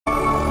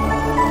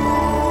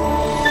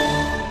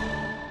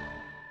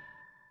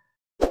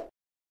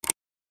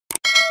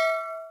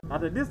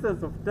at a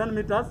distance of 10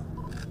 meters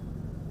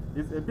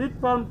is a big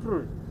palm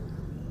tree.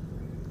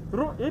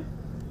 Through it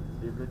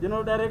is the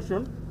general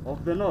direction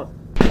of the north.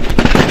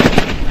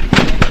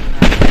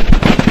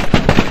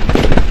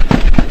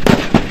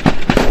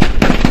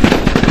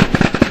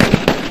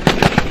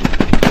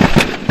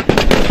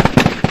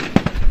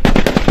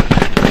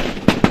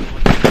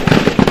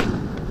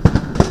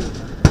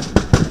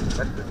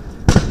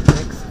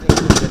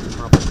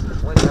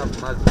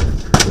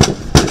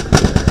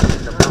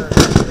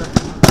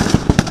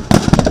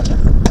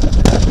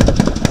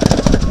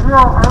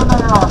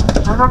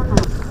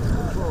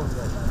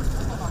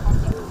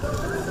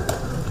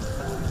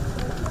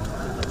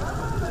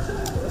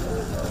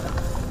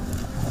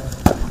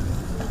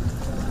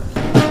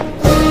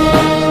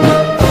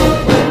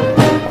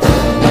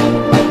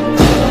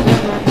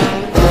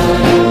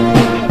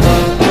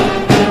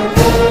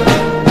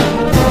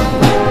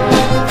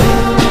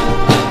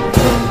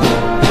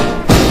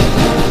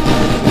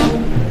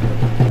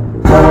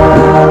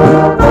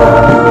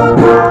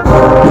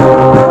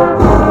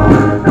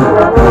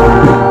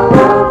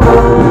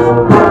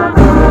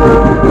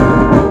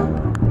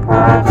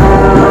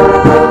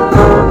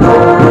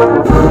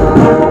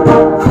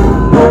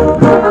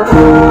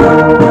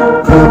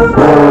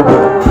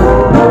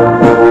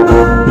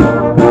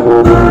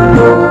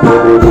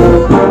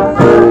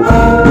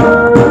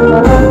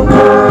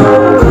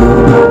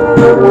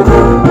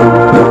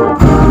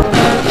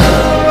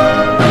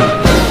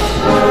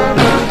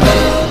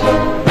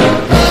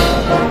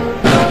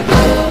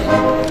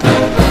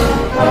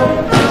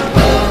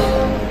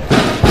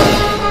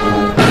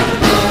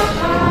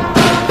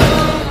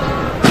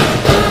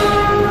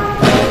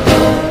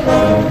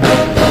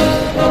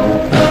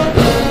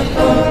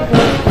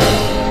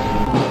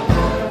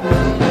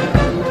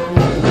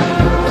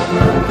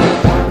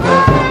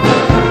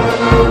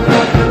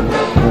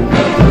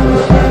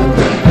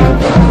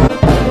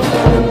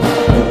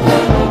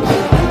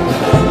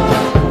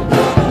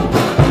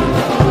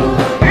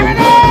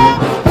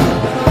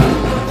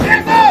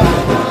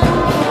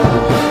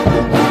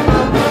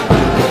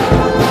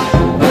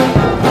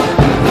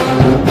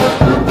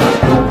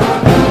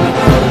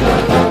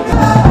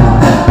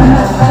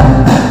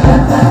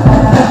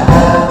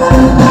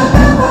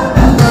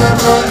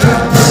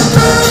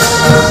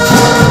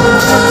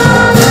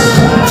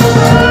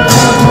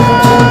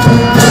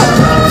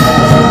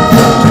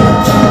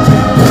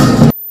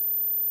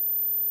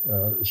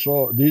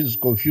 So these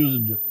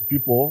confused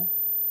people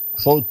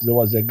thought there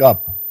was a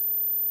gap.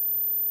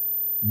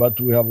 But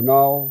we have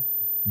now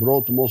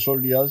brought more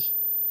soldiers,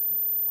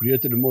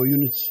 created more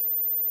units.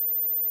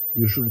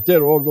 You should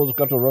tell all those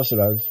cattle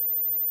rustlers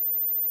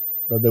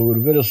that they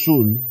will very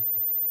soon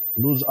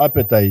lose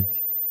appetite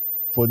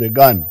for the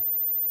gun.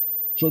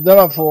 So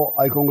therefore,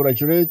 I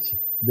congratulate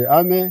the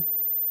army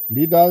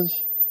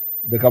leaders,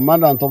 the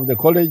commandant of the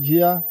college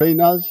here,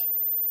 trainers,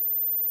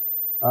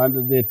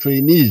 and the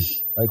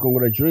trainees. I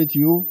congratulate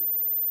you.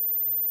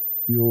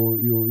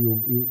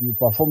 You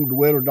performed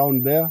well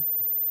down there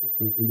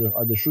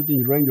at the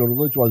shooting range,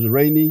 although it was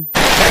raining.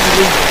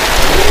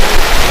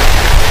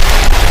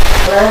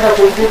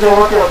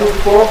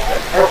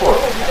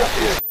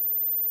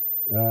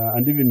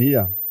 And even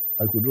here,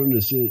 I could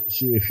only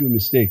see a few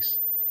mistakes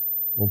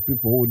of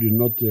people who did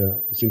not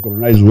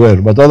synchronize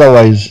well. But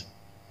otherwise,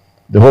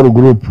 the whole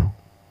group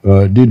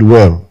did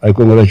well. I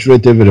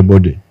congratulate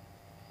everybody.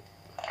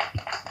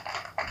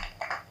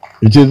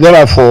 It is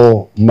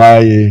therefore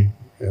my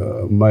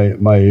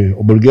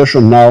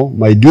obligation now,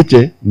 my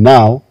duty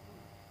now,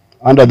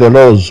 under the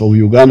laws of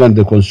Uganda and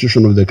the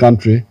constitution of the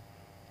country,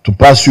 to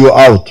pass you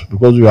out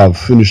because you have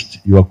finished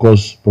your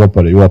course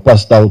properly. You are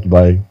passed out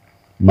by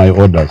my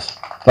orders.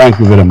 Thank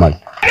you very much.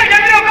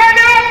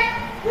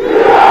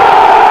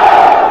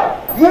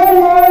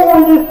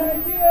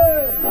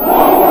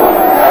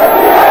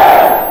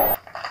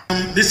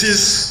 This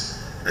is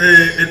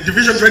a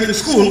division training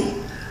school.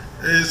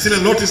 Still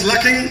a lot is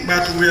lacking,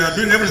 but we are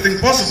doing everything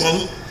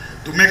possible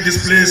to make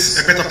this place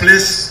a better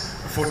place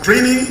for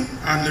training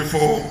and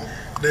for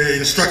the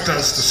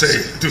instructors to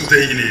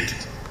stay in it.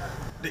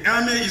 The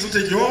army is not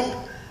a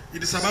job,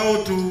 it is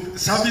about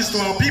service to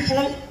our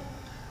people,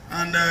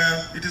 and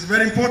it is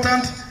very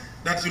important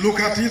that you look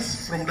at it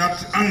from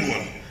that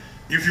angle.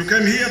 If you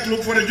came here to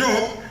look for a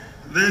job,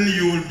 then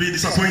you will be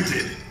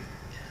disappointed.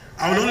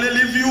 I will only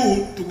leave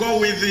you to go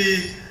with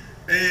a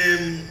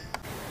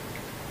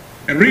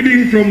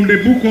reading from the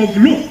book of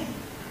Luke,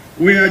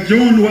 where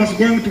John was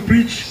going to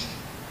preach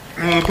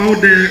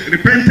about the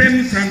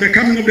repentance and the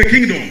coming of the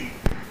kingdom.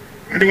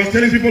 And he was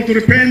telling people to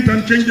repent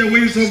and change their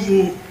ways of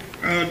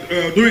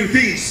doing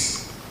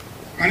things.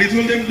 And he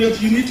told them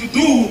that you need to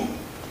do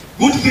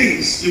good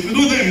things. If you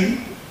do them,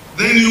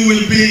 then you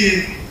will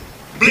be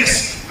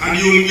blessed, and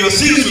your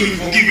sins will be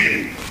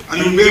forgiven,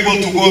 and you will be able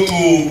to go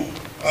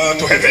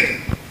to heaven.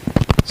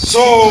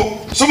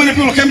 So many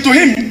people came to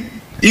him,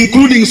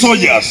 including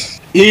soldiers.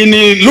 In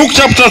Luke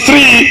chapter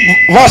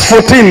 3, verse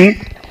 14,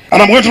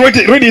 and I'm going to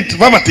read it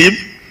verbatim.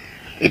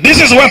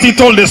 This is what he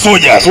told the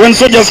soldiers when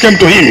soldiers came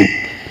to him.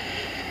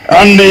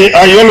 And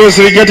I always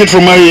get it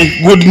from my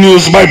Good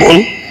News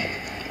Bible.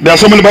 There are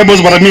so many Bibles,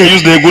 but I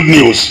use the Good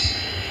News.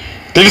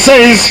 It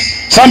says,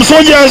 some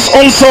soldiers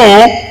also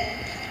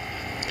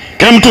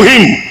came to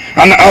him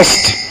and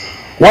asked,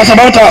 what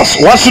about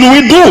us? What should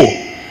we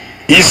do?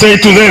 He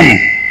said to them,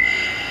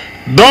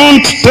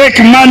 don't take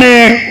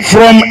money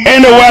from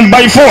anyone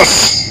by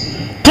force.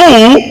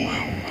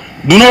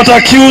 2, do not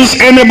accuse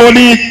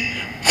anybody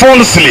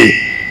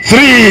falsely.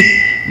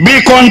 3, be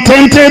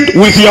contented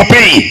with your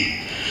pay.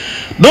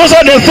 Those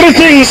are the 3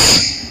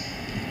 things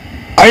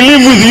I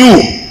leave with you.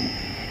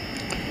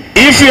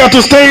 If you are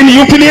to stay in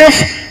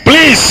UPDF,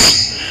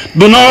 please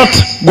do not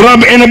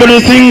grab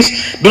anybody's things.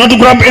 Do not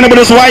grab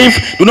anybody's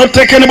wife. Do not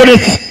take anybody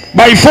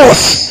by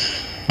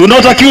force. Do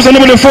not accuse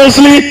anybody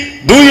falsely.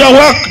 Do your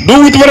work,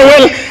 do it very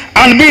well,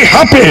 and be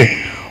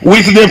happy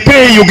with the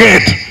pay you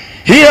get.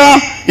 Here,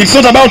 it's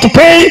not about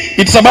pay,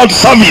 it's about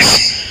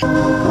service.